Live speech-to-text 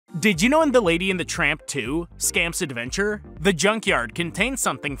Did you know in The Lady and the Tramp 2, Scamp's Adventure, the junkyard contains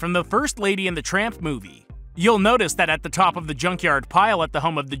something from the first Lady and the Tramp movie? You'll notice that at the top of the junkyard pile at the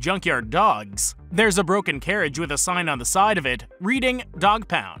home of the junkyard dogs, there's a broken carriage with a sign on the side of it reading Dog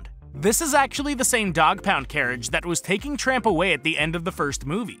Pound. This is actually the same Dog Pound carriage that was taking Tramp away at the end of the first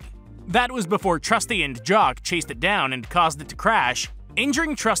movie. That was before Trusty and Jock chased it down and caused it to crash,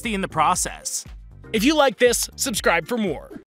 injuring Trusty in the process. If you like this, subscribe for more.